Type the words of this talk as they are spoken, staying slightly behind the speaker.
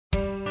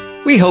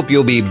We hope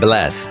you'll be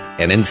blessed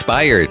and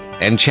inspired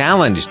and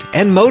challenged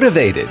and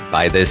motivated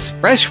by this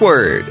fresh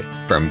word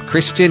from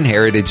Christian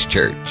Heritage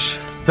Church.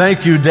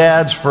 Thank you,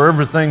 dads, for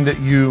everything that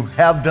you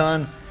have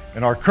done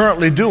and are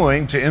currently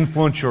doing to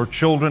influence your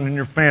children and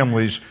your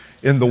families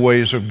in the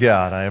ways of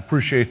God. I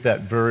appreciate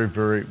that very,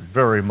 very,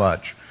 very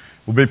much.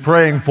 We'll be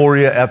praying for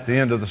you at the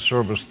end of the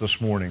service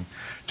this morning.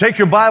 Take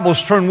your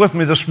Bibles, turn with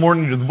me this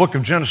morning to the book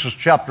of Genesis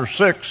chapter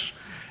 6.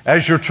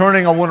 As you're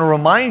turning, I want to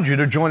remind you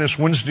to join us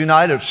Wednesday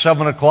night at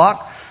 7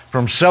 o'clock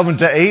from 7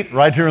 to 8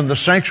 right here in the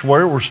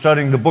sanctuary. We're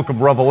studying the book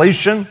of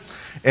Revelation.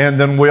 And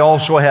then we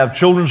also have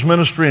children's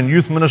ministry and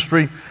youth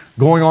ministry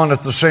going on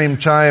at the same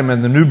time,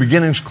 and the New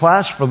Beginnings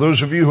class for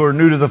those of you who are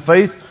new to the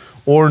faith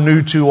or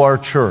new to our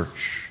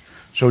church.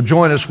 So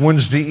join us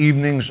Wednesday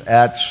evenings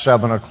at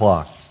 7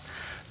 o'clock.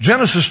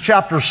 Genesis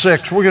chapter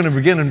 6, we're going to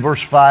begin in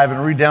verse 5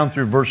 and read down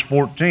through verse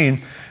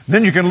 14.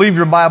 Then you can leave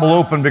your Bible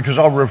open because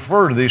I'll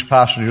refer to these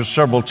passages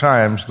several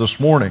times this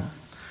morning.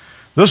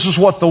 This is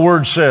what the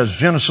Word says,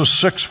 Genesis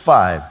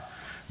 6:5.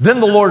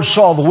 Then the Lord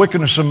saw the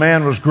wickedness of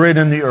man was great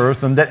in the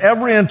earth, and that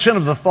every intent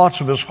of the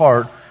thoughts of his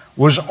heart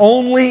was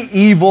only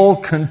evil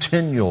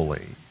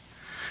continually.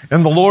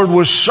 And the Lord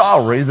was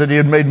sorry that he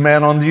had made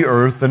man on the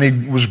earth, and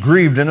he was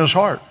grieved in his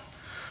heart.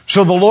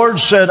 So the Lord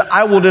said,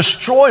 I will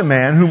destroy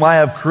man whom I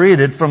have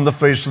created from the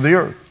face of the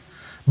earth,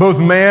 both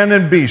man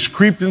and beast,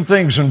 creeping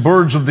things and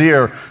birds of the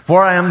air,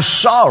 for I am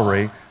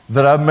sorry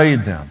that I've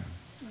made them.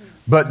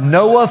 But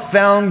Noah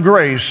found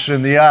grace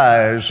in the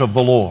eyes of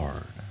the Lord.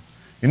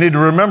 You need to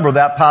remember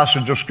that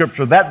passage of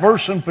Scripture, that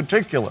verse in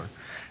particular.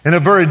 In a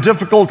very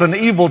difficult and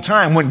evil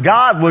time, when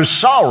God was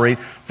sorry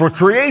for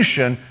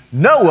creation,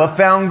 Noah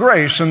found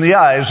grace in the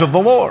eyes of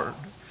the Lord.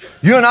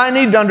 You and I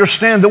need to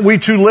understand that we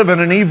too live in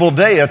an evil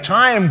day, a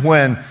time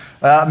when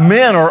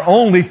men are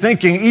only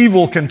thinking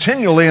evil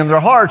continually in their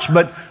hearts,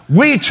 but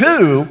we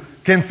too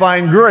can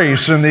find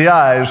grace in the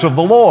eyes of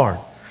the Lord.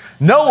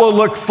 Noah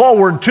looked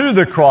forward to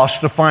the cross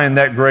to find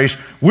that grace.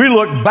 We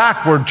look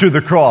backward to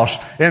the cross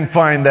and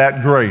find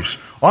that grace.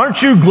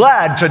 Aren't you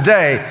glad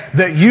today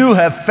that you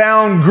have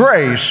found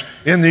grace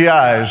in the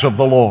eyes of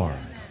the Lord?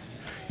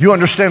 You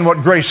understand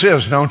what grace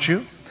is, don't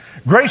you?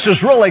 Grace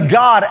is really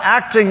God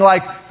acting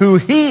like who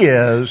He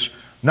is,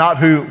 not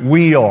who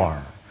we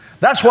are.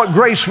 That's what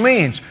grace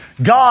means.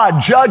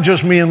 God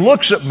judges me and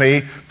looks at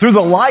me through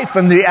the life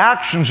and the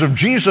actions of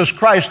Jesus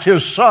Christ,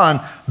 His Son,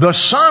 the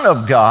Son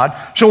of God.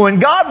 So when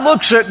God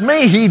looks at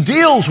me, He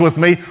deals with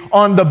me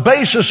on the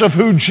basis of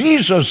who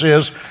Jesus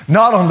is,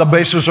 not on the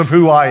basis of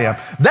who I am.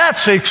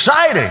 That's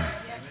exciting.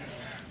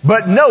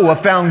 But Noah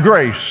found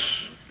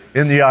grace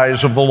in the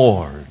eyes of the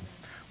Lord.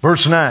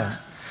 Verse 9.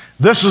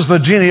 This is the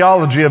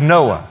genealogy of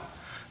Noah.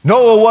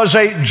 Noah was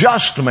a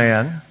just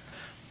man,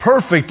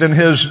 perfect in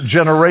his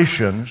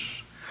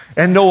generations,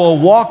 and Noah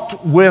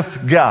walked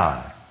with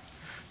God.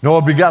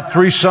 Noah begot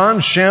 3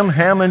 sons, Shem,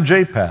 Ham, and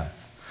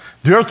Japheth.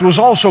 The earth was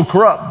also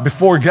corrupt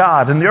before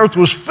God, and the earth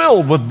was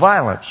filled with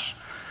violence.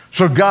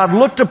 So God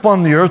looked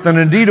upon the earth, and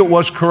indeed it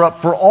was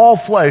corrupt, for all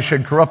flesh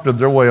had corrupted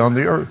their way on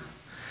the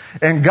earth.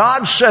 And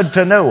God said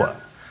to Noah,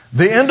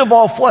 the end of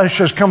all flesh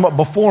has come up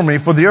before me,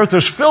 for the earth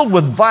is filled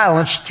with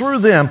violence through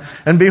them,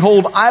 and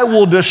behold, I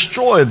will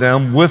destroy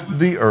them with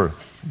the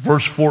earth.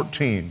 Verse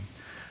 14.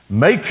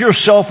 Make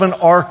yourself an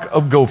ark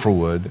of gopher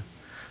wood.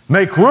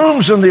 Make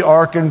rooms in the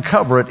ark and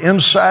cover it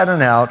inside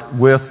and out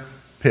with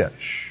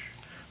pitch.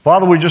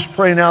 Father, we just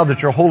pray now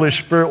that your Holy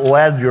Spirit will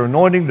add your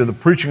anointing to the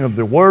preaching of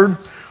the word.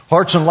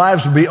 Hearts and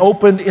lives will be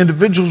opened.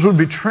 Individuals will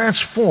be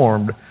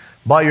transformed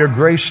by your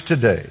grace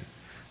today.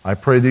 I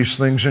pray these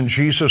things in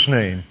Jesus'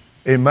 name.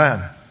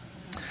 Amen.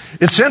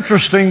 It's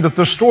interesting that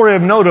the story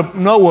of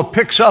Noah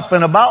picks up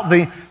in about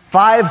the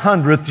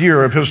 500th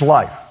year of his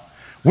life.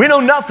 We know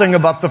nothing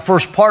about the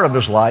first part of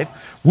his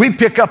life. We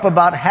pick up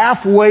about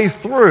halfway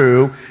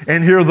through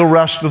and hear the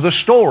rest of the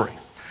story.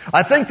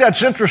 I think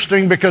that's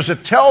interesting because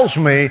it tells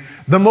me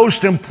the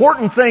most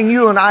important thing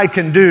you and I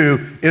can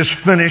do is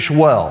finish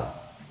well.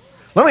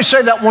 Let me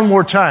say that one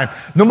more time.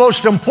 The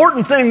most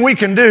important thing we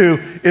can do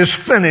is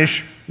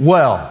finish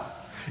well.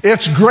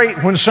 It's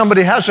great when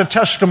somebody has a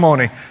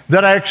testimony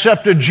that I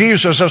accepted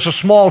Jesus as a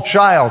small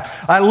child.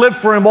 I lived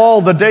for Him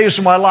all the days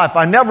of my life.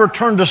 I never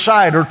turned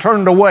aside or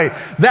turned away.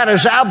 That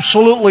is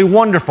absolutely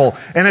wonderful.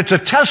 And it's a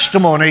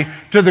testimony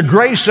to the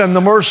grace and the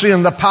mercy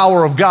and the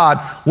power of God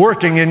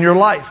working in your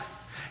life.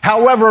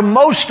 However,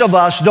 most of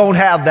us don't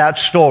have that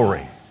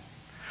story.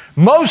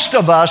 Most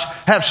of us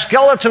have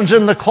skeletons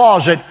in the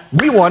closet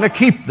we want to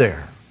keep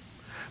there.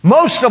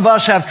 Most of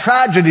us have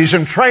tragedies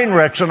and train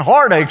wrecks and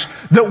heartaches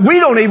that we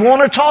don't even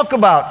want to talk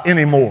about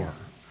anymore.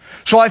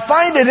 So I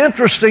find it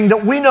interesting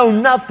that we know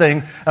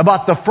nothing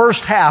about the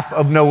first half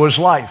of Noah's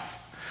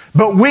life.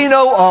 But we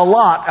know a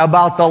lot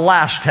about the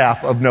last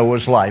half of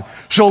Noah's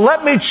life. So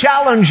let me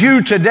challenge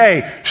you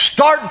today.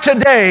 Start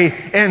today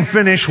and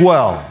finish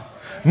well.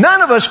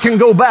 None of us can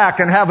go back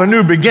and have a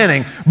new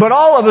beginning, but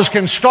all of us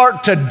can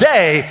start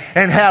today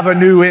and have a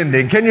new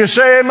ending. Can you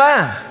say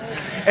amen?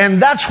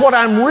 And that's what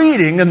I'm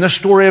reading in the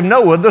story of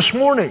Noah this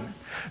morning.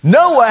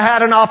 Noah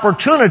had an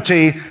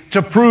opportunity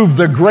to prove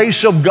the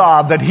grace of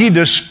God that he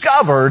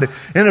discovered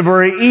in a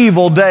very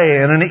evil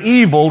day and an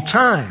evil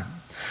time.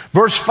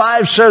 Verse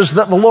 5 says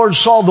that the Lord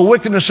saw the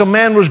wickedness of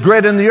man was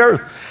great in the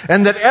earth,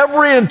 and that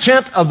every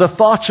intent of the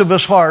thoughts of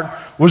his heart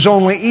was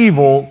only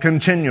evil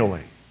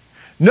continually.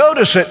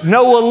 Notice it,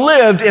 Noah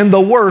lived in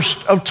the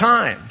worst of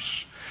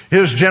times.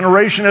 His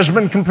generation has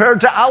been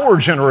compared to our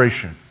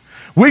generation.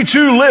 We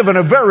too live in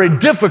a very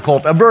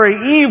difficult, a very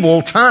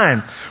evil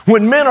time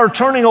when men are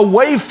turning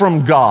away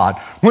from God,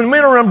 when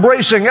men are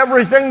embracing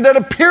everything that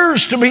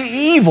appears to be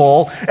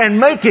evil and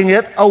making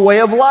it a way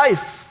of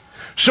life.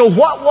 So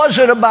what was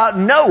it about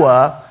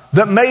Noah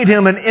that made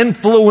him an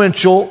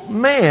influential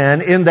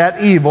man in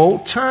that evil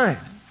time?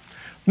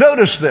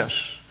 Notice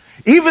this.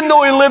 Even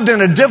though he lived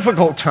in a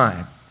difficult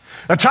time,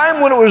 a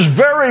time when it was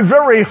very,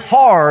 very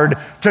hard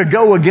to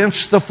go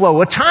against the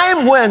flow, a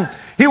time when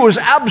he was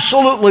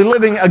absolutely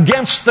living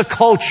against the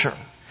culture.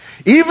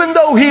 Even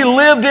though he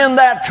lived in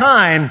that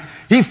time,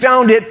 he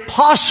found it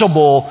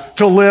possible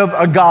to live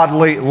a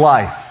godly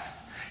life.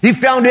 He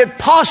found it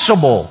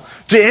possible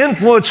to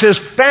influence his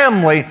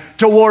family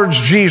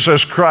towards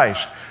Jesus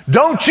Christ.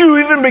 Don't you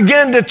even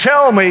begin to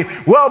tell me,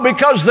 well,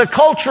 because the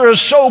culture is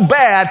so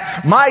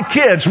bad, my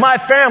kids, my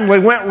family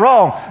went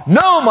wrong.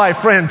 No, my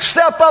friend,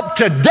 step up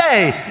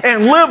today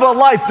and live a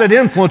life that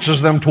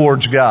influences them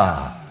towards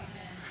God.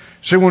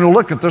 See, when we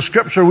look at the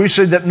scripture, we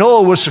see that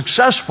Noah was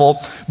successful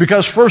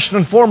because first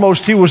and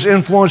foremost, he was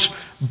influenced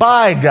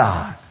by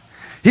God.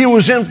 He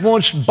was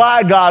influenced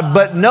by God,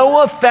 but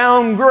Noah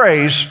found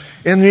grace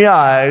in the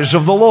eyes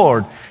of the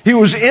Lord. He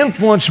was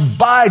influenced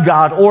by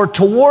God or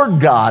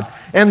toward God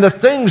and the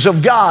things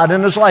of God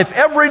in his life.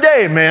 Every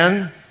day,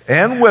 men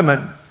and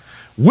women,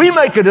 we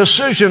make a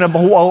decision about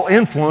who will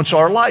influence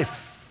our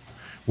life.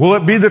 Will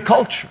it be the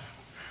culture?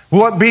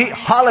 Will it be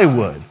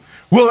Hollywood?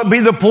 Will it be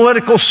the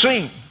political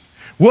scene?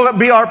 Will it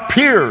be our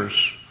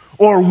peers?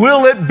 Or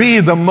will it be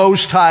the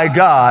Most High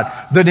God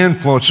that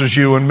influences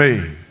you and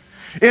me?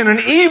 In an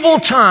evil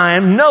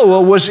time,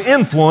 Noah was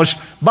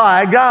influenced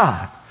by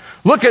God.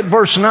 Look at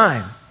verse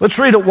 9. Let's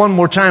read it one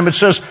more time. It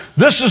says,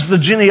 this is the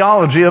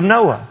genealogy of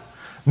Noah.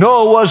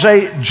 Noah was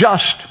a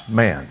just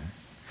man,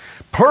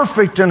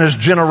 perfect in his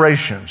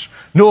generations.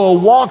 Noah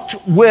walked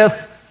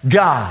with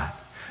God.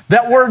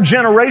 That word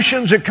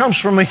generations, it comes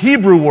from a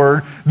Hebrew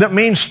word that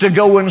means to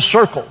go in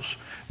circles.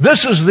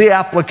 This is the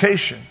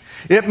application.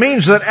 It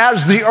means that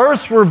as the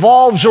earth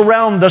revolves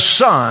around the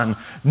sun,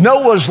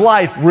 Noah's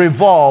life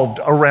revolved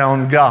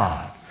around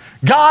God.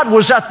 God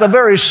was at the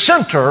very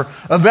center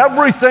of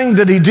everything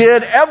that he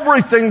did,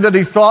 everything that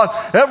he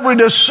thought, every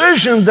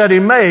decision that he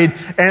made.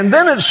 And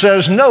then it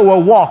says Noah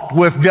walked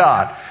with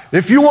God.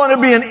 If you want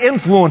to be an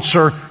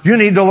influencer, you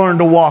need to learn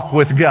to walk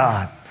with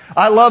God.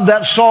 I love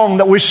that song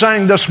that we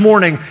sang this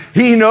morning.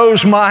 He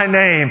knows my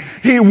name.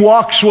 He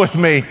walks with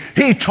me.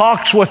 He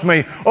talks with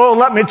me. Oh,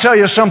 let me tell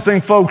you something,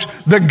 folks.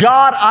 The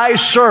God I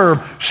serve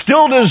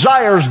still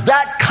desires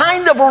that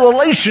kind of a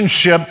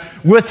relationship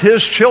with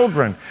His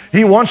children.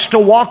 He wants to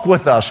walk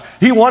with us.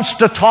 He wants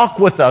to talk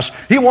with us.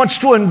 He wants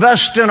to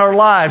invest in our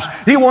lives.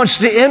 He wants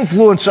to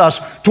influence us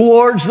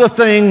towards the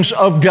things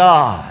of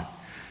God.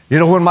 You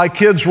know, when my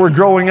kids were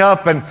growing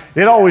up, and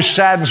it always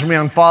saddens me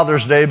on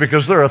Father's Day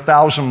because they're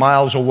 1,000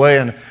 miles away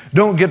and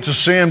don't get to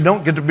see them,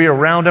 don't get to be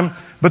around them.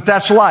 But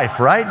that's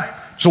life, right?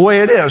 It's the way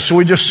it is. So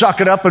we just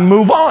suck it up and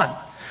move on.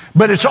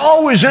 But it's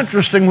always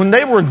interesting when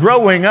they were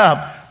growing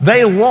up,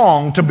 they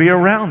longed to be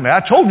around me.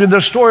 I told you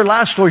this story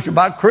last week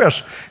about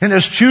Chris and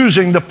his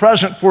choosing the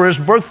present for his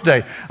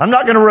birthday. I'm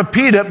not going to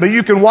repeat it, but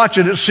you can watch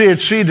it at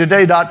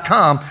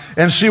chctoday.com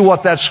and see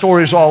what that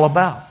story is all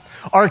about.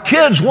 Our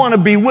kids want to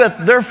be with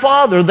their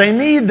father. They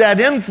need that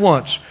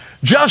influence.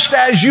 Just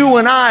as you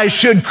and I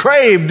should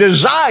crave,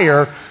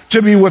 desire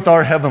to be with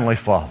our Heavenly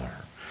Father.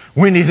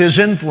 We need His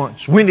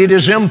influence. We need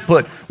His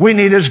input. We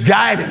need His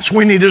guidance.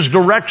 We need His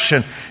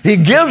direction. He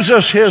gives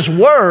us His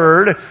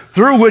Word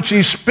through which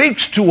He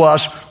speaks to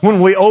us when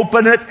we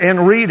open it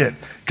and read it.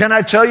 Can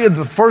I tell you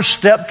the first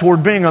step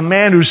toward being a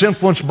man who's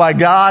influenced by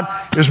God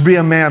is be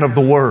a man of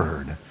the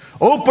Word.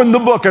 Open the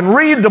book and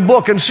read the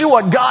book and see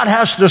what God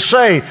has to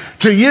say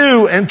to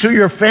you and to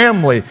your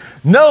family.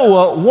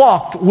 Noah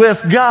walked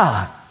with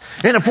God.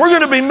 And if we're going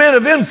to be men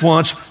of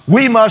influence,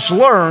 we must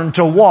learn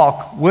to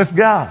walk with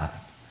God.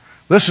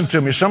 Listen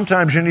to me,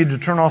 sometimes you need to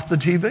turn off the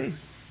TV. You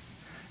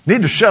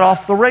need to shut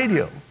off the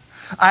radio.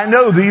 I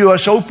know the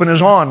U.S. Open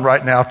is on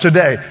right now,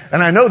 today.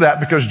 And I know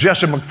that because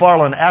Jesse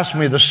McFarland asked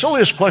me the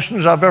silliest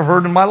questions I've ever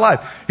heard in my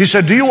life. He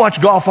said, do you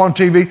watch golf on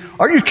TV?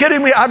 Are you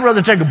kidding me? I'd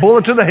rather take a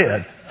bullet to the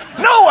head.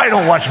 No, I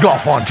don't watch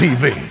golf on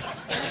TV.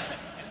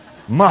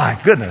 My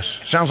goodness,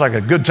 sounds like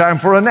a good time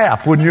for a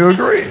nap, wouldn't you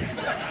agree?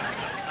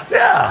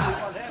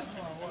 Yeah.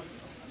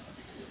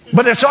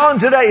 But it's on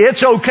today.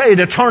 It's okay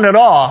to turn it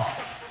off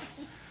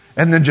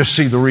and then just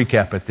see the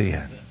recap at the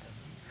end.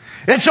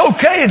 It's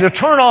okay to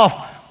turn off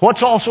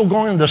what's also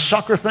going on, the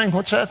soccer thing.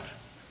 What's that?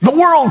 The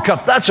World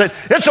Cup. That's it.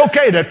 It's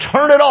okay to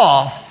turn it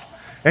off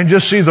and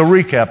just see the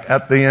recap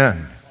at the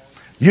end.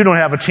 You don't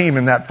have a team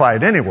in that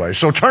fight anyway,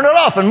 so turn it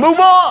off and move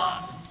on.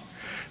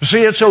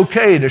 See, it's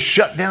okay to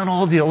shut down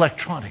all the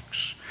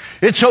electronics.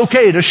 It's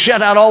okay to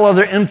shut out all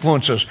other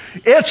influences.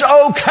 It's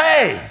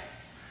okay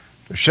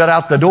to shut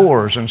out the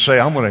doors and say,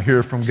 I'm going to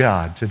hear from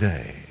God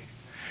today.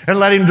 And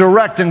let Him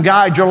direct and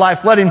guide your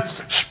life. Let Him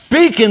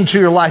speak into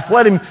your life.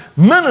 Let Him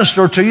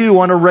minister to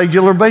you on a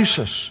regular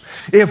basis.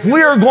 If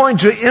we are going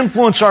to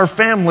influence our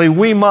family,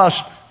 we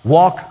must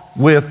walk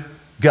with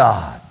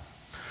God.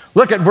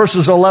 Look at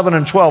verses 11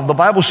 and 12. The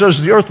Bible says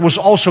the earth was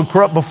also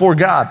corrupt before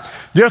God.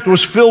 The earth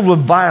was filled with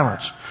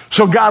violence.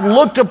 So God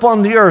looked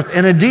upon the earth,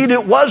 and indeed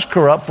it was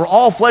corrupt, for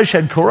all flesh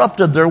had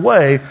corrupted their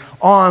way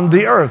on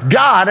the earth.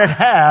 God had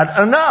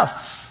had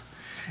enough.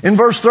 In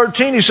verse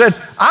 13, He said,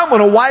 I'm going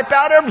to wipe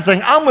out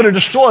everything. I'm going to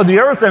destroy the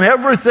earth and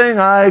everything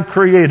I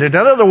created.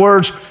 In other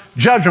words,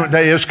 Judgment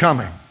Day is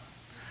coming.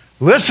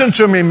 Listen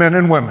to me, men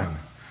and women.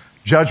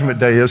 Judgment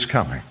Day is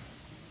coming.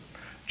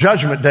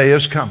 Judgment Day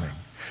is coming.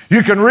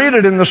 You can read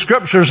it in the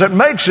Scriptures. It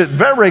makes it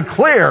very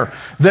clear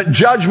that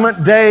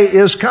Judgment Day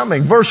is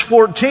coming. Verse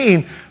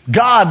 14,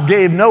 God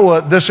gave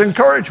Noah this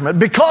encouragement.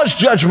 Because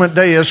Judgment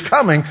Day is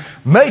coming,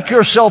 make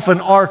yourself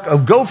an ark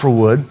of gopher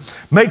wood,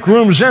 make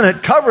rooms in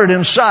it, cover it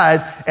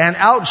inside and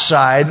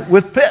outside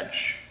with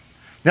pitch.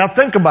 Now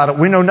think about it.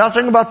 We know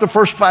nothing about the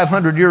first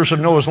 500 years of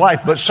Noah's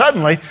life, but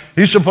suddenly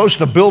he's supposed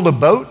to build a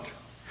boat.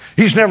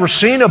 He's never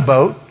seen a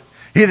boat.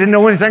 He didn't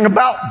know anything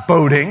about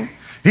boating.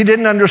 He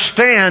didn't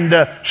understand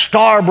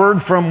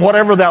starboard from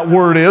whatever that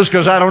word is,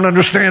 because I don't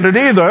understand it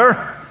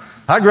either.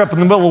 I grew up in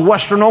the middle of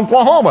western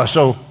Oklahoma,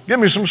 so give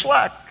me some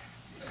slack.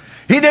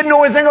 He didn't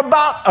know anything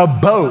about a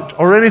boat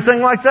or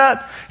anything like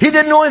that. He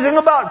didn't know anything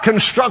about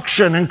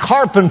construction and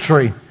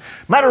carpentry.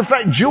 Matter of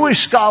fact, Jewish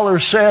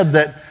scholars said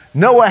that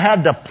Noah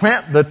had to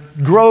plant the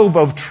grove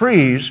of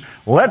trees,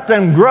 let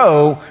them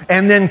grow,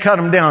 and then cut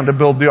them down to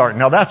build the ark.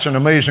 Now that's an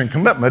amazing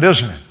commitment,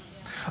 isn't it?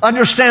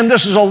 Understand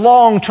this is a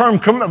long-term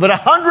commitment. But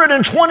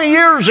 120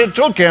 years it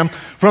took him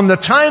from the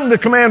time the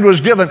command was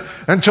given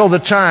until the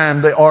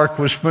time the ark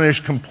was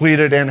finished,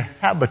 completed, and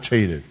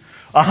habitated.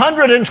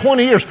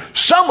 120 years.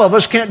 Some of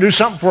us can't do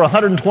something for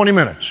 120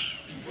 minutes.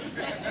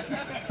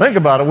 Think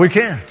about it, we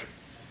can't.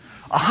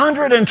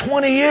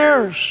 120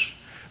 years.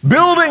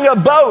 Building a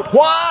boat.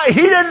 Why?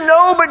 He didn't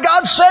know, but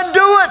God said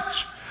do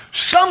it.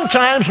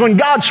 Sometimes when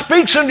God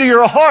speaks into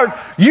your heart,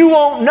 you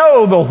won't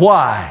know the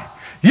why.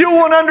 You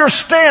won't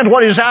understand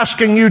what He's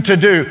asking you to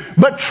do.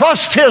 But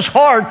trust His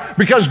heart,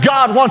 because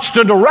God wants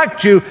to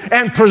direct you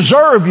and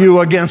preserve you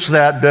against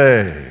that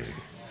day.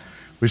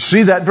 We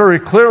see that very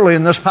clearly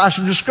in this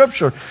passage of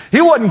Scripture.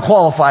 He wasn't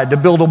qualified to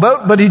build a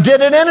boat, but he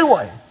did it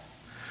anyway.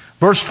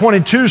 Verse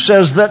 22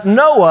 says that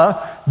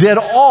Noah did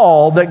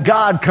all that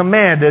God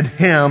commanded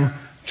him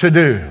to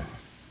do.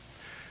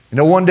 You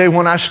know, one day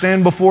when I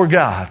stand before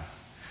God,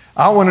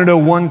 I want to know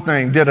one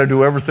thing. Did I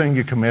do everything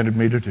You commanded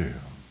me to do?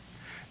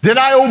 Did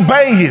I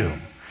obey You?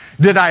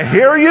 Did I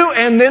hear You?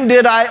 And then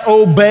did I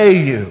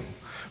obey You?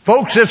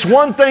 Folks, it's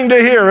one thing to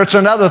hear, it's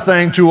another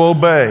thing to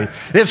obey.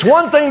 It's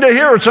one thing to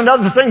hear, it's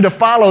another thing to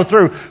follow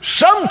through.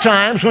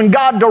 Sometimes when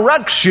God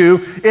directs you,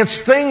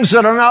 it's things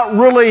that are not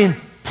really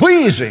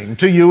pleasing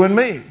to you and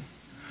me.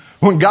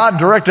 When God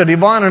directed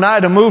Yvonne and I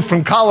to move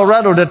from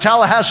Colorado to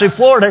Tallahassee,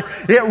 Florida,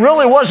 it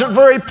really wasn't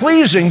very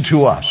pleasing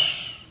to us.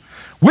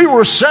 We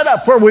were set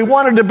up where we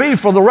wanted to be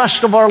for the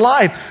rest of our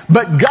life,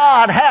 but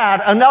God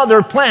had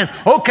another plan.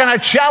 Oh, can I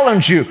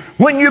challenge you?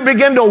 When you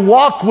begin to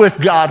walk with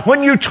God,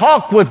 when you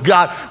talk with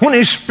God, when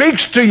He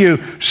speaks to you,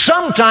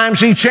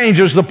 sometimes He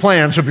changes the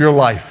plans of your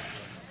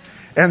life.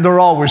 And they're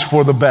always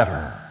for the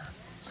better.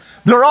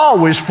 They're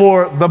always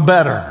for the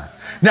better.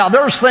 Now,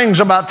 there's things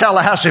about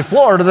Tallahassee,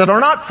 Florida that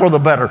are not for the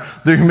better.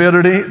 The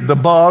humidity, the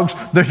bugs,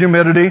 the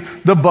humidity,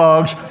 the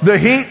bugs, the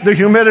heat, the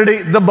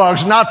humidity, the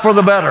bugs, not for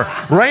the better.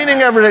 Raining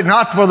every day,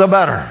 not for the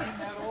better.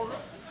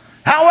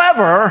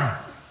 However,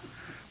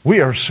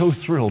 we are so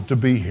thrilled to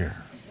be here.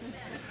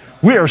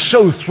 We are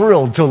so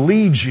thrilled to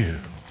lead you.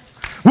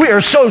 We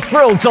are so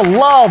thrilled to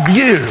love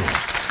you,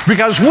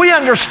 because we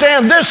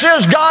understand this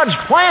is God's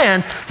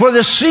plan for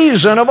the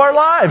season of our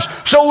lives.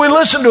 So we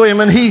listen to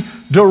Him and He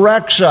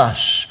directs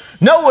us.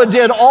 Noah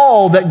did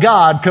all that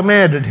God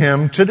commanded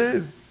him to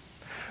do.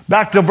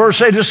 Back to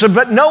verse 8, it said,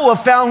 but Noah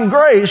found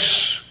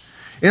grace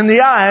in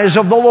the eyes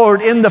of the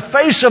Lord. In the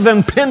face of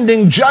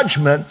impending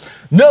judgment,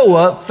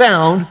 Noah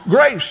found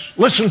grace.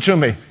 Listen to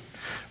me.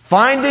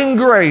 Finding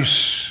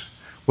grace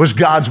was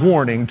God's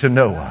warning to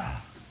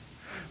Noah.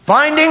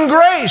 Finding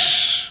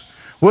grace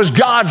was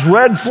God's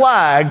red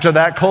flag to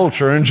that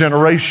culture and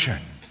generation.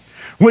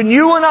 When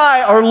you and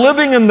I are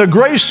living in the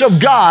grace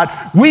of God,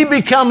 we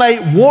become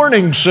a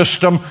warning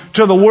system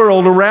to the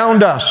world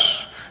around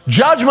us.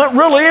 Judgment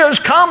really is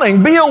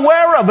coming. Be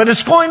aware of it.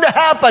 It's going to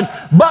happen.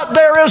 But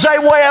there is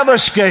a way of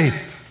escape.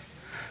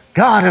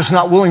 God is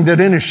not willing that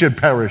any should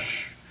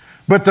perish,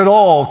 but that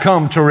all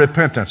come to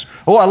repentance.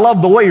 Oh, I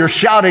love the way you're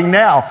shouting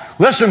now.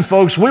 Listen,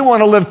 folks, we want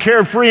to live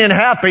carefree and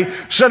happy,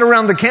 sit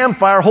around the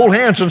campfire, hold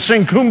hands, and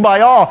sing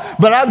Kumbaya.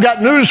 But I've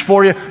got news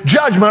for you.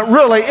 Judgment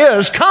really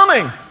is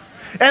coming.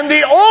 And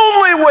the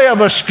only way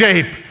of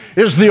escape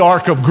is the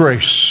ark of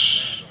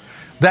grace.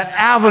 that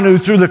avenue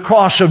through the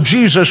cross of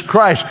Jesus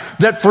Christ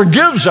that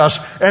forgives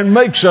us and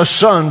makes us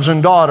sons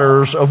and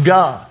daughters of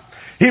God.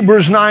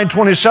 Hebrews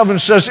 9:27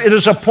 says, it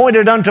is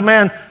appointed unto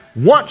man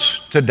once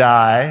to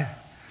die,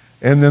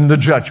 and then the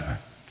judgment.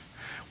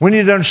 We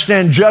need to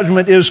understand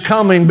judgment is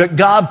coming, but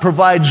God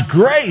provides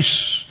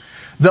grace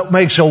that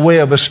makes a way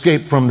of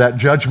escape from that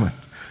judgment.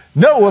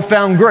 Noah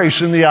found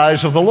grace in the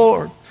eyes of the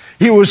Lord.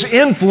 He was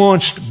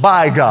influenced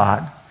by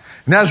God.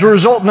 And as a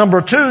result,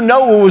 number two,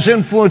 Noah was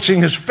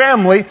influencing his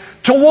family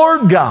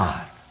toward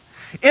God.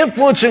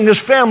 Influencing his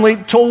family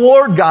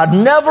toward God.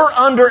 Never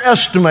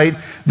underestimate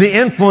the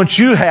influence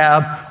you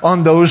have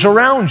on those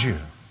around you.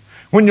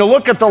 When you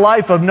look at the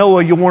life of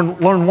Noah, you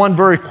learn one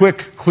very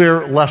quick,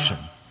 clear lesson.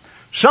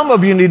 Some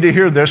of you need to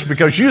hear this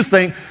because you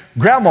think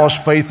grandma's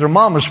faith or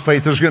mama's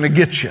faith is going to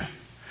get you.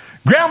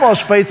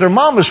 Grandma's faith or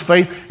mama's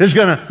faith is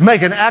going to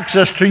make an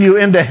access to you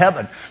into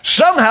heaven.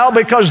 Somehow,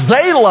 because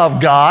they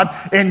love God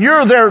and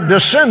you're their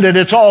descendant,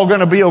 it's all going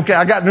to be okay.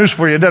 I got news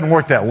for you. It doesn't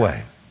work that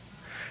way.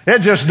 It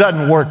just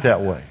doesn't work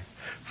that way.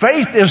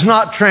 Faith is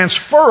not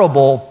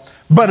transferable,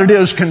 but it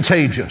is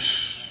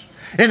contagious.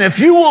 And if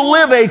you will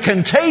live a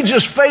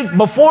contagious faith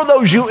before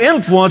those you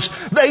influence,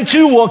 they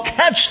too will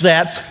catch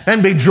that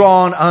and be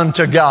drawn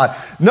unto God.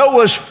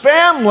 Noah's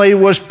family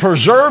was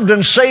preserved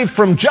and saved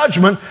from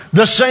judgment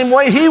the same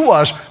way he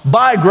was,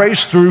 by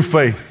grace through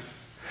faith.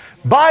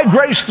 By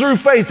grace through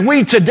faith,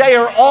 we today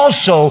are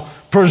also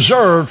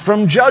preserved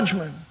from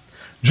judgment.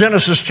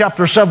 Genesis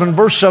chapter 7,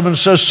 verse 7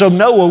 says, so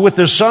Noah with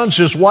his sons,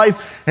 his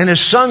wife, and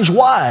his sons'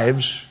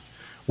 wives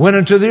went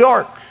into the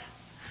ark.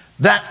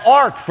 That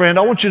ark, friend,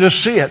 I want you to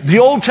see it. The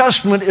Old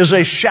Testament is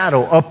a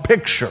shadow, a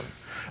picture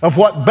of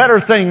what better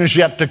thing is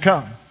yet to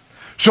come.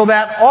 So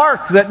that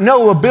ark that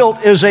Noah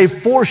built is a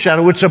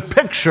foreshadow. It's a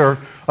picture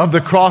of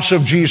the cross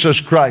of Jesus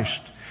Christ.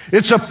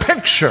 It's a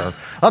picture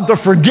of the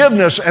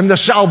forgiveness and the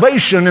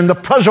salvation and the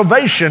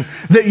preservation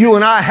that you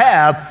and I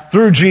have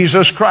through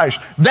Jesus Christ.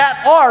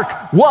 That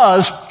ark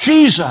was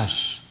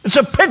Jesus. It's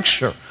a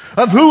picture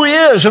of who He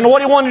is and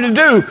what He wanted to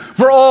do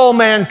for all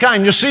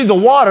mankind. You see, the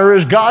water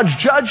is God's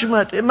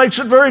judgment. It makes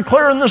it very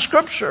clear in the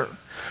Scripture.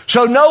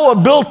 So Noah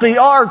built the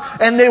ark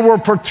and they were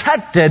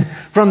protected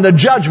from the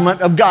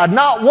judgment of God.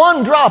 Not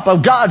one drop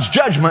of God's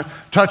judgment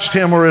touched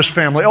him or his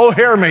family. Oh,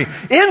 hear me.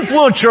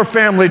 Influence your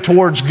family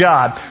towards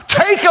God.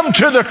 Take them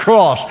to the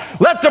cross.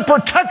 Let the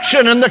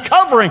protection and the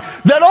covering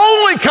that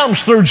only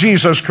comes through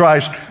Jesus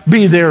Christ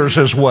be theirs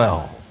as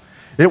well.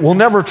 It will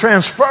never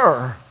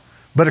transfer,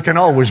 but it can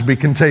always be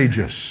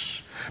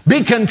contagious.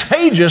 Be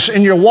contagious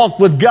in your walk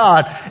with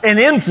God and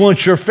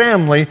influence your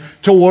family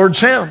towards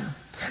Him.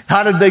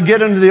 How did they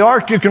get into the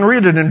ark? You can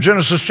read it in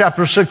Genesis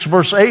chapter 6,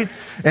 verse 8,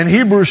 and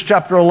Hebrews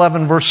chapter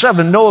 11, verse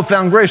 7. Noah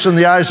found grace in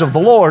the eyes of the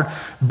Lord.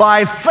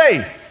 By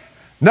faith,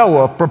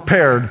 Noah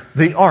prepared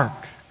the ark.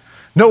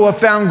 Noah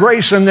found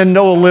grace, and then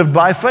Noah lived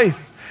by faith.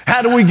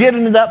 How do we get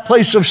into that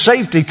place of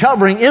safety,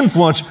 covering,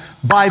 influence?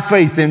 By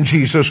faith in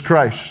Jesus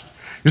Christ.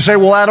 You say,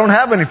 well, I don't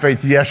have any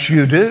faith. Yes,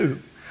 you do.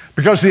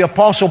 Because the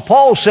Apostle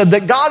Paul said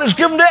that God has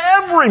given to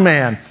every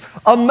man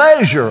a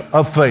measure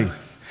of faith.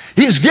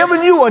 He's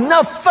given you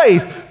enough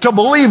faith to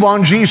believe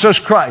on Jesus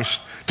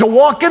Christ, to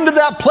walk into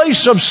that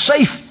place of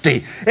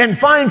safety and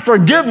find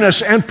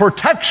forgiveness and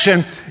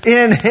protection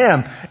in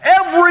Him.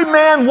 Every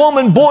man,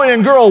 woman, boy,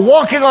 and girl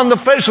walking on the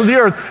face of the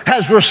earth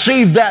has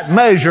received that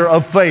measure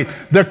of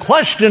faith. The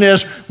question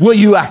is, will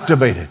you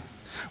activate it?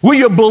 Will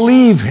you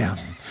believe Him?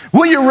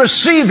 Will you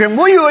receive Him?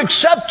 Will you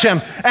accept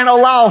Him and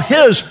allow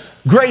His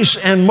grace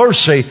and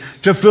mercy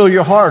to fill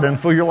your heart and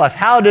fill your life?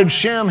 How did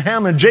Shem,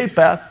 Ham, and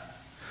Japheth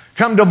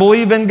come to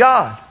believe in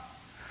God?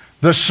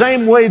 The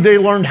same way they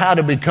learned how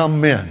to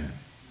become men,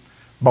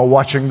 by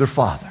watching their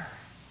father,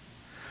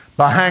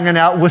 by hanging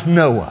out with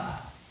Noah,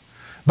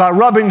 by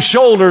rubbing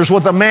shoulders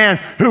with a man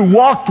who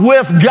walked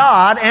with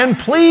God and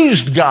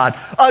pleased God.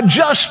 A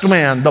just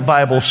man, the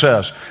Bible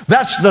says.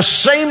 That's the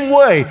same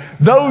way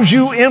those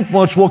you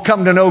influence will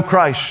come to know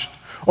Christ.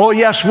 Oh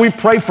yes, we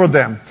pray for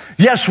them.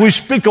 Yes, we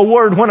speak a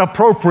word when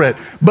appropriate.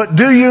 But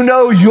do you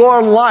know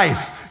your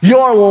life,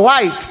 your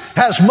light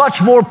has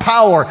much more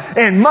power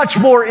and much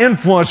more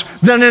influence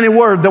than any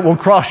word that will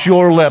cross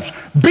your lips.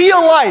 Be a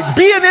light,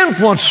 be an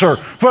influencer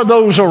for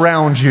those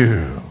around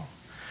you.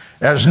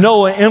 As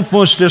Noah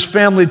influenced his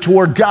family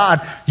toward God,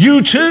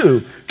 you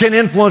too can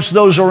influence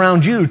those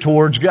around you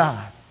towards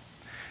God.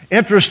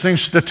 Interesting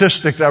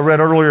statistic I read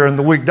earlier in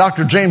the week.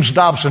 Dr. James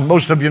Dobson,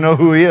 most of you know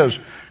who he is,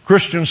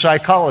 Christian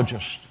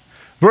psychologist,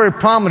 very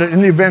prominent in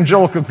the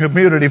evangelical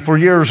community for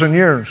years and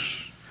years.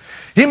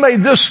 He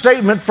made this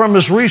statement from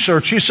his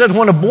research. He said,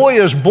 when a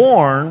boy is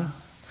born,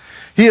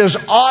 he is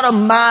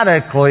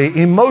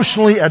automatically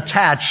emotionally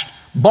attached,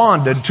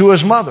 bonded to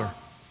his mother.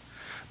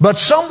 But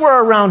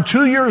somewhere around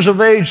 2 years of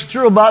age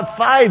through about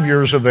 5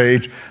 years of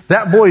age,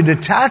 that boy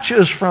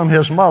detaches from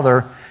his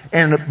mother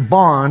and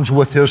bonds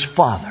with his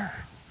father.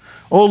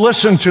 Oh,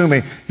 listen to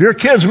me. Your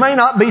kids may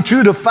not be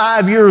 2 to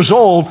 5 years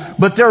old,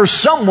 but there's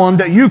someone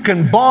that you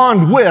can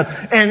bond with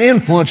and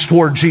influence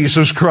toward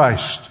Jesus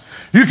Christ.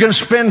 You can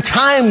spend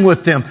time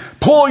with them,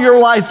 pour your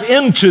life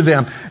into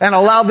them, and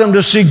allow them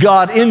to see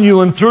God in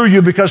you and through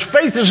you, because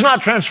faith is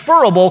not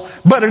transferable,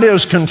 but it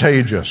is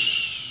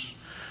contagious.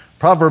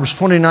 Proverbs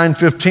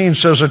 29:15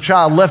 says, a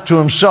child left to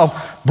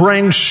himself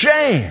brings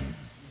shame.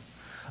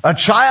 A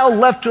child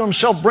left to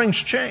himself brings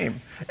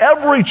shame.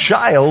 Every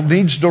child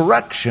needs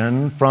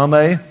direction from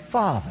a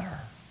father,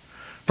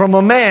 from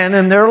a man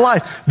in their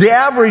life. The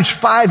average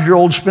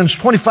 5-year-old spends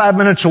 25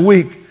 minutes a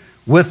week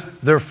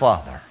with their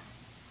father.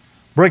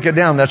 Break it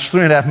down, that's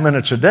 3.5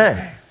 minutes a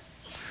day.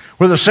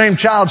 Where the same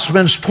child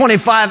spends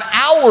 25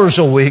 hours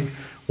a week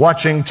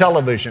watching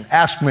television.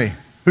 Ask me,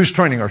 who's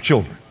training our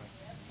children?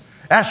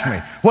 Ask me,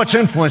 what's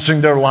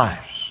influencing their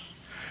lives?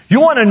 You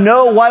want to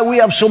know why we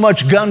have so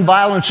much gun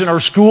violence in our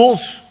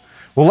schools?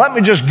 Well, let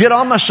me just get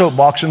on my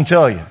soapbox and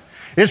tell you.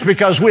 It's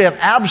because we have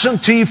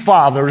absentee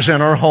fathers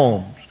in our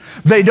homes.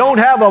 They don't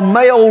have a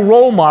male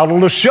role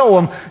model to show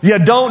them you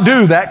don't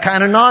do that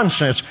kind of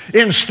nonsense.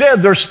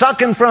 Instead, they're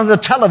stuck in front of the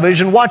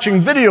television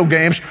watching video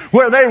games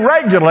where they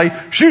regularly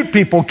shoot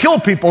people, kill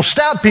people,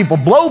 stab people,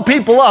 blow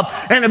people up,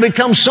 and it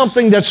becomes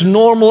something that's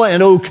normal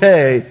and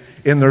okay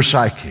in their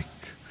psyche.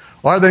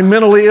 Are they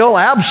mentally ill?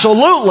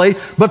 Absolutely,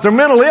 but they're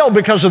mentally ill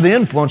because of the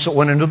influence that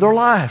went into their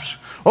lives.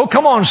 Oh,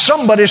 come on,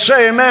 somebody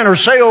say amen or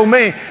say oh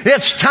me.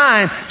 It's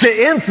time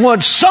to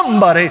influence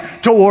somebody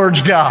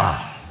towards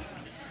God.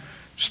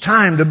 It's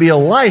time to be a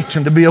light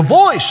and to be a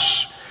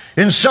voice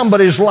in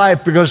somebody's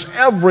life, because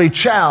every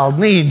child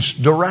needs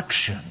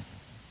direction.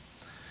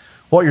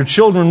 What your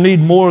children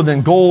need more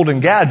than gold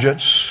and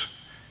gadgets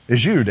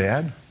is you,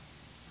 Dad.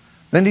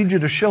 They need you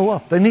to show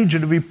up. They need you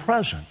to be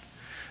present.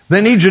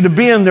 They need you to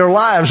be in their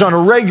lives on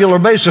a regular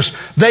basis.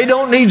 They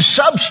don't need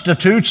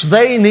substitutes.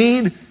 They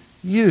need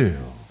you.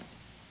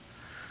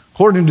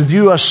 According to the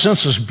U.S.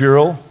 Census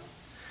Bureau,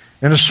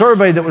 in a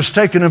survey that was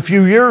taken a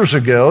few years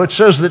ago, it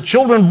says that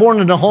children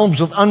born into homes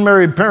with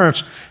unmarried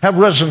parents have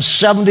risen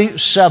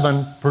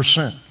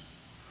 77%.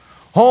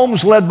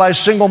 Homes led by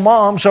single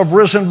moms have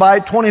risen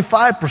by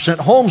 25%.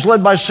 Homes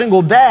led by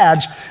single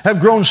dads have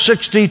grown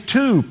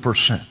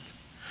 62%.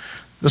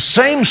 The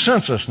same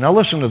census, now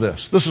listen to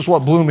this. This is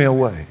what blew me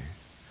away.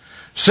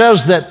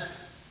 Says that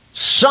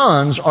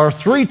sons are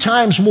 3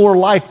 times more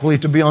likely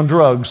to be on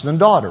drugs than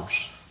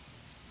daughters.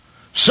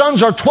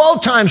 Sons are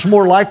 12 times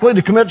more likely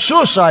to commit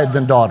suicide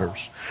than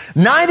daughters.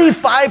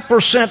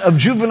 95% of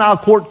juvenile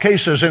court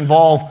cases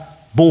involve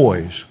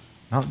boys,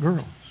 not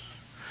girls.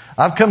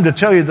 I've come to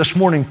tell you this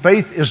morning,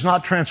 faith is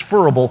not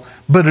transferable,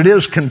 but it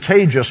is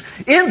contagious.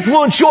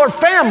 Influence your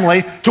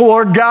family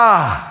toward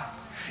God.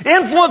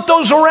 Influence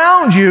those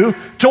around you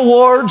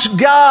towards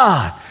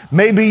God.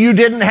 Maybe you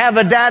didn't have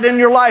a dad in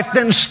your life,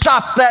 then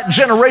stop that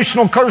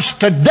generational curse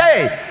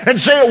today and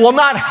say it will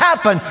not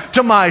happen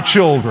to my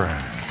children.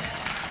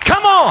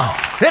 Come on,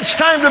 it's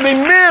time to be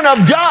men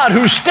of God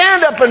who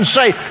stand up and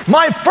say,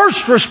 my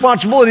first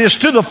responsibility is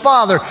to the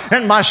Father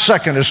and my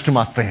second is to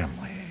my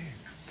family.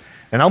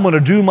 And I'm going to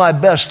do my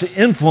best to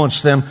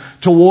influence them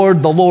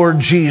toward the Lord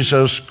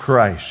Jesus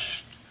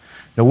Christ.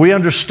 Now we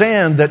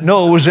understand that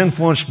Noah was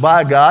influenced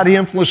by God. He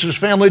influenced his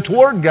family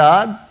toward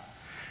God.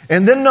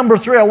 And then number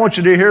 3, I want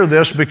you to hear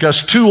this,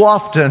 because too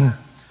often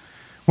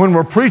when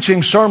we're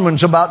preaching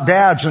sermons about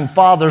dads and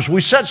fathers,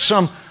 we set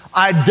some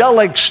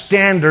idyllic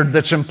standard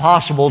that's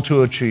impossible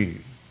to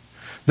achieve.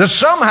 That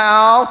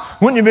somehow,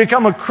 when you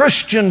become a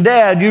Christian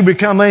dad, you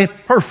become a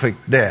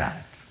perfect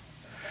dad.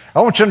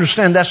 I want you to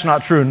understand that's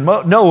not true.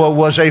 Noah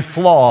was a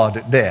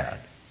flawed dad.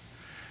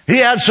 He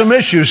had some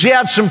issues. He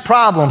had some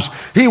problems.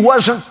 He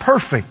wasn't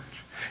perfect.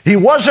 He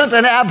wasn't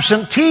an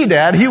absentee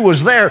dad. He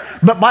was there,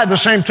 but by the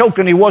same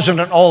token, he wasn't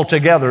an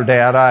altogether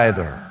dad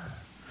either.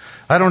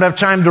 I don't have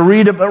time to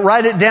read it, but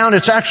write it down.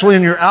 It's actually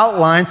in your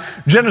outline.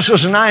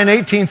 Genesis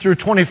 9:18 through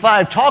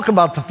 25 talk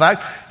about the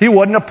fact he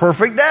wasn't a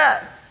perfect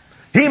dad.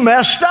 He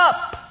messed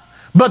up.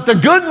 But the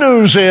good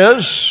news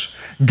is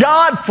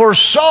God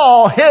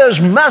foresaw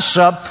his mess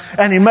up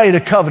and he made a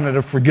covenant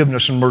of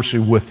forgiveness and mercy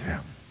with him.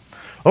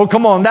 Oh,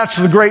 come on, that's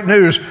the great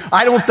news.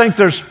 I don't think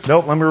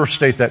let me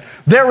restate that.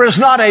 There is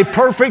not a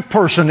perfect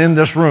person in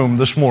this room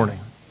this morning.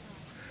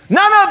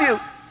 None of you.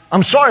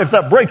 I'm sorry if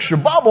that breaks your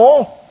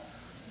bubble,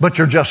 but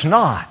you're just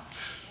not.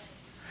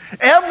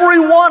 Every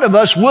one of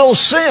us will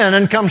sin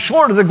and come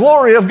short of the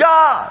glory of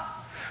God.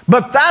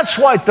 But that's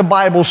why the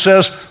Bible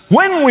says,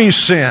 when we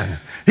sin,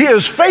 He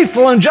is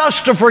faithful and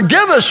just to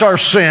forgive us our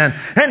sin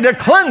and to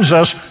cleanse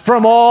us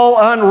from all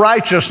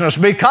unrighteousness,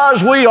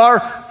 because we are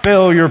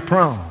failure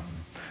prone.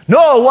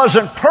 Noah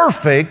wasn't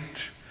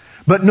perfect,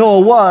 but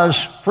Noah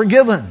was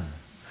forgiven.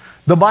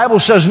 The Bible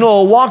says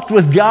Noah walked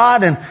with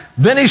God and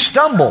then he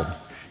stumbled.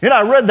 You know,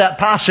 I read that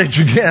passage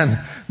again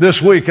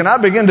this week and I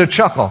began to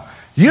chuckle.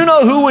 You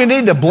know who we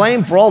need to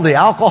blame for all the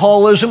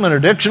alcoholism and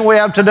addiction we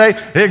have today?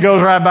 It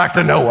goes right back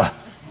to Noah.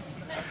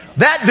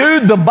 That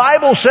dude, the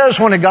Bible says,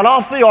 when he got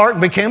off the ark,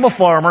 became a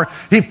farmer,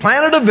 he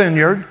planted a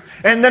vineyard,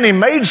 and then he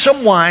made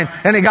some wine,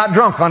 and he got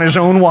drunk on his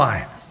own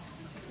wine.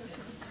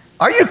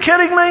 Are you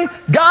kidding me?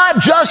 God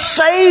just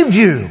saved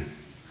you.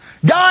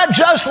 God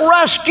just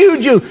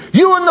rescued you.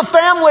 You and the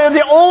family are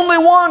the only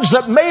ones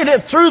that made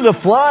it through the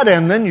flood,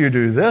 and then you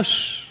do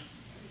this.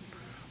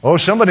 Oh,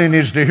 somebody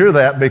needs to hear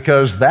that,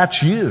 because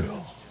that's you.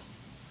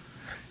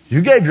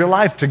 You gave your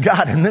life to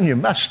God and then you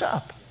messed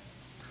up.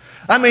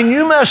 I mean,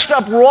 you messed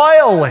up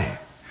royally.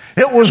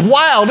 It was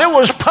wild. It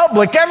was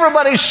public.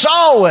 Everybody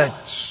saw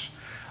it.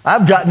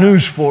 I've got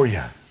news for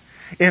you.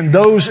 In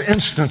those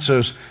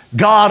instances,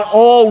 God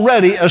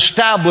already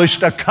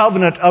established a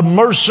covenant of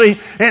mercy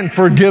and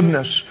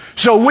forgiveness.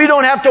 So we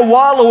don't have to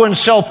wallow in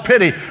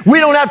self-pity. We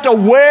don't have to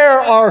wear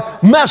our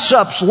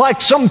mess-ups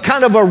like some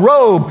kind of a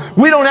robe.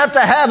 We don't have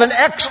to have an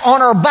X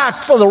on our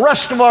back for the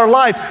rest of our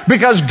life,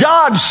 because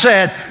God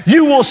said,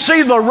 you will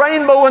see the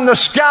rainbow in the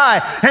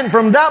sky, and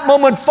from that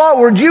moment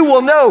forward, you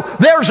will know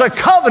there's a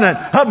covenant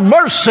of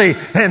mercy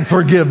and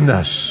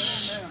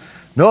forgiveness.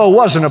 Noah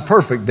wasn't a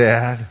perfect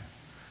dad.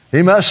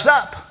 He messed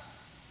up.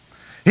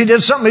 He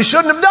did something he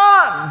shouldn't have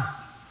done.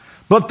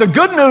 But the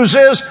good news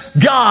is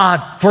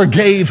God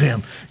forgave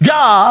him.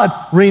 God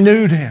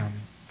renewed him.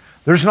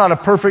 There's not a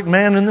perfect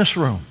man in this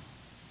room.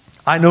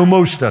 I know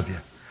most of you.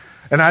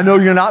 And I know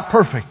you're not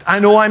perfect. I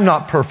know I'm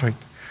not perfect.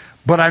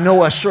 But I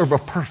know I serve a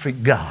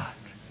perfect God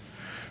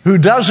who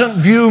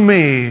doesn't view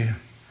me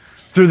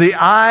through the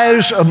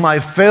eyes of my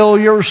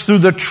failures, through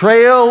the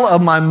trail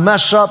of my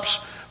mess-ups,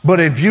 but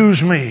He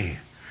views me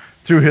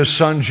through His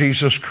Son,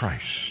 Jesus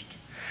Christ.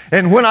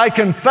 And when I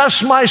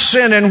confess my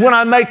sin, and when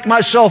I make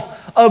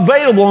myself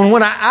available, and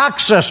when I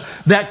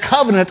access that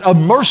covenant of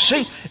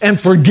mercy and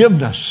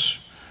forgiveness,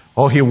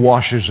 oh, He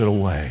washes it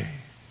away.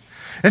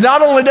 And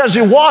not only does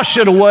He wash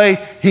it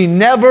away, He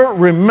never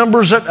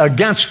remembers it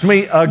against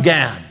me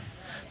again.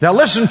 Now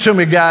listen to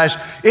me, guys.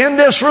 In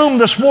this room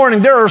this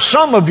morning, there are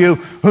some of you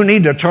who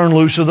need to turn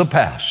loose of the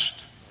past.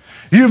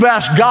 You've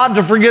asked God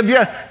to forgive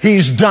you.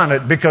 He's done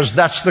it, because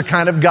that's the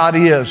kind of God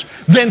He is.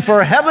 Then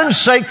for heaven's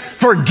sake,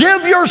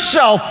 forgive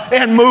yourself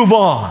and move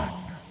on.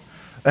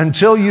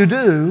 Until you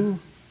do,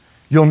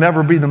 you'll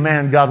never be the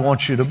man God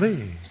wants you to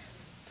be.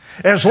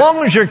 As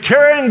long as you're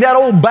carrying that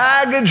old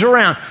baggage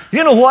around.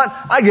 You know what?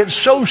 I get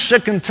so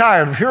sick and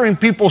tired of hearing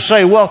people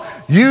say, well,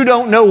 you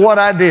don't know what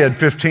I did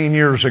 15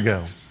 years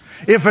ago.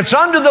 If it's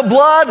under the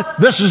blood,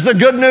 this is the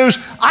good news.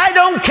 I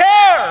don't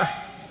care.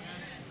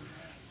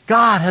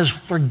 God has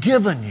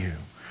forgiven you,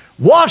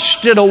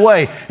 washed it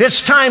away.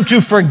 It's time to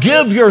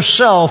forgive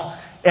yourself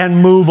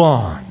and move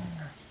on.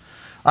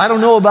 I don't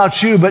know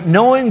about you, but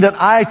knowing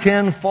that I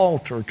can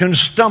falter, can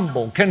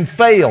stumble, can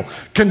fail,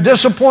 can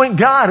disappoint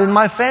God and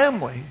my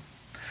family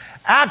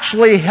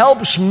actually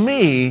helps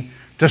me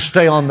to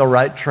stay on the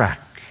right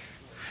track.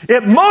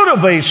 It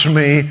motivates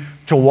me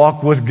to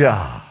walk with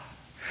God.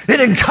 It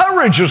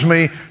encourages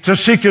me to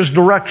seek His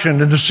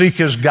direction and to seek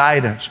His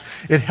guidance.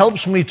 It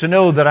helps me to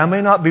know that I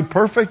may not be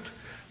perfect,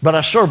 but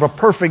I serve a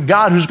perfect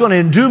God who's going to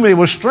endue me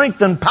with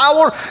strength and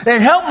power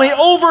and help me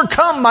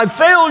overcome my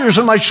failures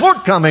and my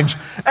shortcomings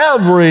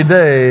every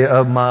day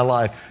of my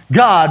life.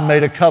 God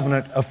made a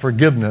covenant of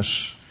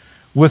forgiveness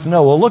with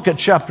Noah. Look at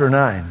chapter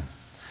 9.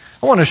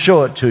 I want to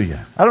show it to you.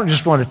 I don't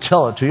just want to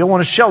tell it to you. I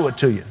want to show it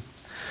to you.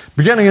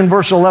 Beginning in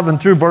verse 11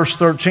 through verse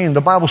 13, the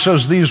Bible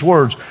says these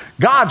words,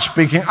 God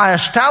speaking, I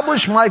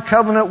establish my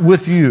covenant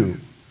with you.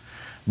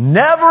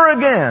 Never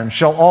again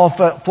shall all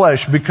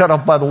flesh be cut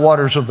off by the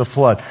waters of the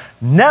flood.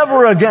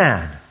 Never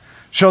again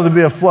shall there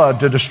be a flood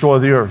to destroy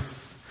the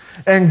earth.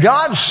 And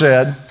God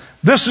said,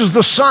 this is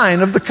the sign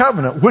of the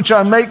covenant, which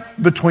I make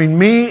between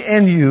me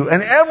and you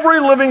and every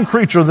living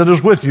creature that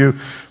is with you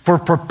for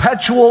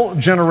perpetual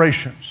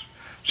generations.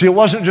 See, it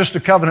wasn't just a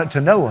covenant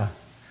to Noah.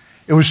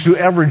 It was to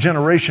every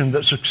generation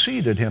that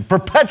succeeded him.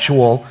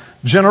 Perpetual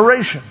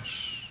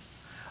generations.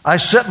 I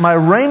set my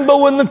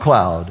rainbow in the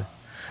cloud,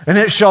 and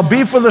it shall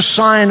be for the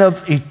sign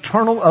of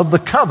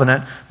the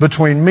covenant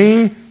between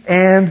me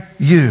and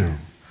you.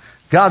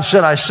 God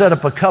said, I set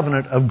up a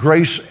covenant of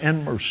grace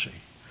and mercy.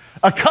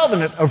 A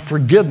covenant of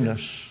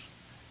forgiveness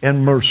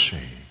and mercy.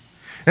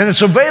 And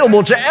it's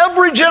available to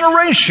every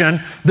generation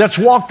that's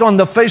walked on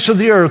the face of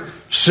the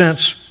earth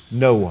since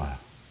Noah.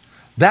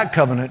 That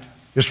covenant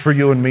is for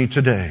you and me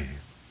today.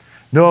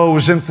 Noah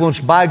was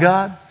influenced by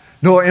God.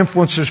 Noah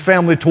influenced his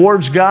family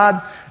towards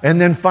God.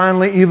 And then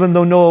finally, even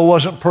though Noah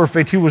wasn't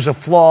perfect, he was a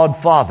flawed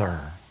father.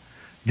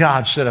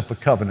 God set up a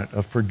covenant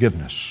of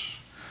forgiveness.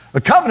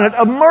 A covenant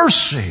of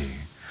mercy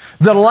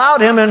that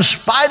allowed him, in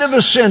spite of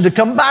his sin, to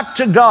come back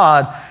to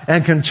God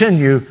and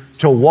continue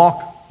to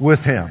walk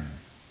with Him.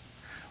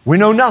 We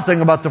know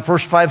nothing about the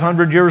first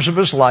 500 years of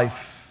his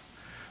life,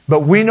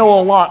 but we know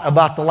a lot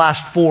about the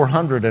last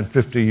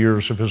 450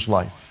 years of his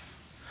life.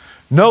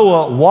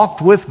 Noah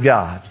walked with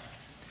God,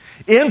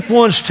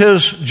 influenced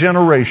his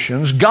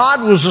generations.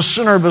 God was the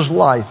center of his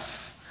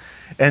life,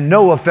 and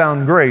Noah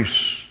found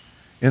grace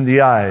in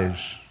the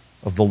eyes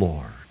of the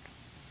Lord.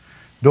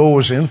 Noah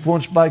was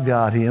influenced by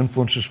God. He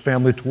influenced his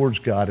family towards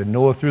God, and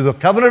Noah, through the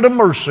covenant of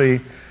mercy,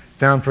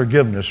 found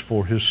forgiveness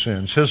for his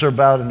sins. Heads are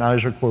bowed and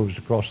eyes are closed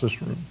across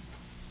this room.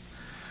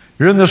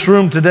 You're in this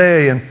room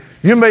today, and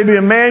you may be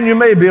a man, you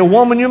may be a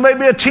woman, you may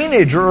be a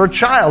teenager or a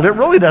child. It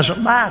really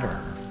doesn't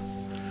matter.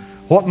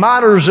 What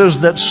matters is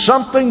that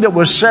something that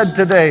was said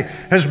today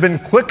has been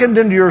quickened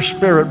into your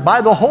spirit by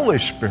the Holy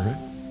Spirit.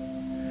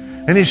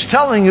 And He's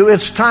telling you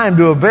it's time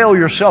to avail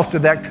yourself to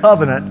that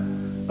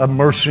covenant of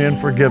mercy and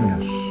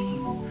forgiveness.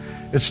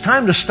 It's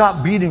time to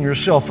stop beating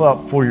yourself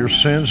up for your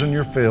sins and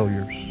your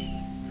failures.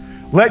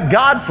 Let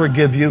God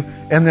forgive you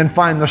and then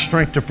find the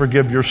strength to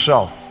forgive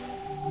yourself.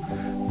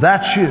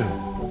 That's you.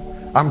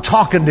 I'm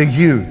talking to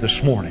you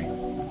this morning.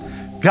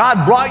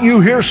 God brought you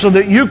here so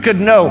that you could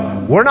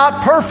know we're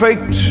not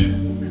perfect,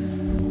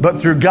 but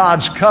through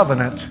God's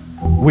covenant,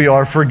 we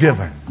are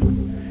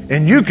forgiven.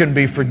 And you can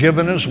be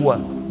forgiven as well.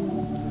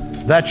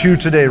 That's you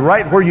today,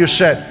 right where you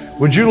sit.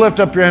 Would you lift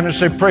up your hand and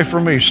say, pray for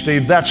me,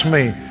 Steve? That's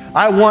me.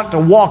 I want to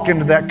walk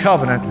into that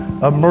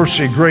covenant of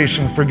mercy, grace,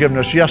 and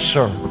forgiveness. Yes,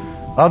 sir.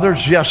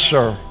 Others, yes,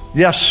 sir.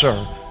 Yes,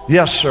 sir.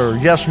 Yes, sir.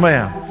 Yes,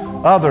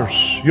 ma'am.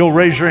 Others, you'll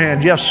raise your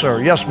hand. Yes,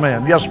 sir. Yes,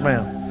 ma'am. Yes,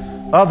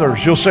 ma'am.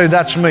 Others, you'll say,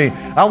 that's me.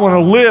 I want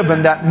to live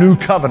in that new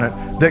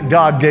covenant that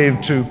God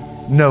gave to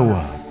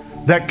Noah.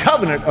 That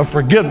covenant of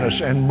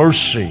forgiveness and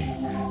mercy.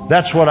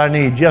 That's what I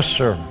need. Yes,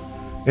 sir.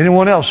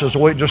 Anyone else as I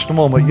wait just a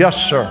moment?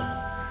 Yes, sir.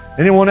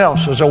 Anyone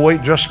else as I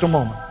wait just a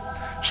moment?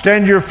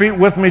 Stand to your feet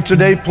with me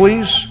today,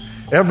 please.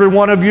 Every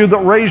one of you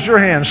that raised your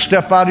hand,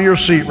 step out of your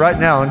seat right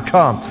now and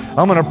come.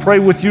 I'm going to pray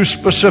with you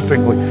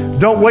specifically.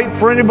 Don't wait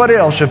for anybody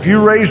else. If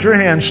you raise your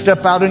hand,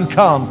 step out and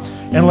come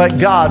and let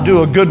God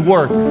do a good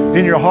work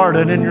in your heart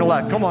and in your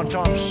life. Come on,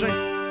 Tom, sing.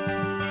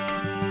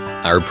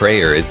 Our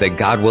prayer is that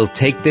God will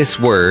take this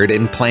word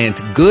and plant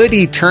good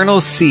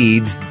eternal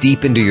seeds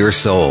deep into your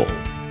soul.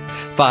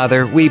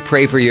 Father, we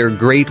pray for your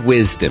great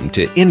wisdom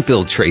to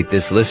infiltrate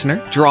this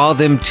listener, draw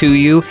them to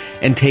you,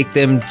 and take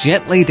them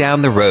gently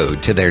down the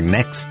road to their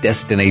next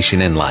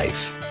destination in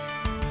life.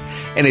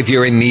 And if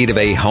you're in need of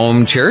a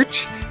home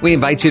church, we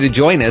invite you to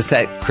join us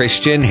at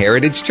Christian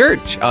Heritage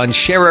Church on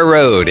Sharer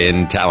Road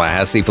in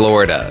Tallahassee,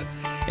 Florida.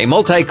 A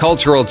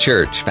multicultural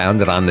church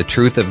founded on the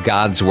truth of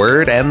God's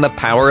Word and the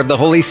power of the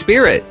Holy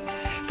Spirit.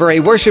 For a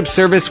worship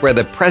service where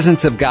the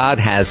presence of God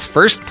has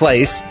first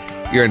place,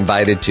 you're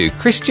invited to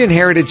Christian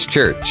Heritage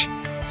Church.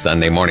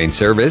 Sunday morning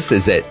service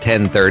is at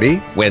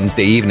 10:30,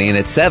 Wednesday evening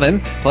at 7,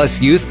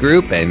 plus youth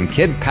group and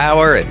kid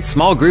power and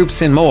small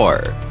groups and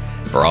more.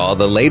 For all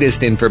the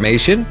latest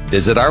information,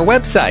 visit our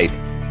website,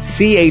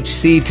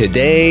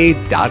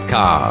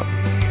 chctoday.com.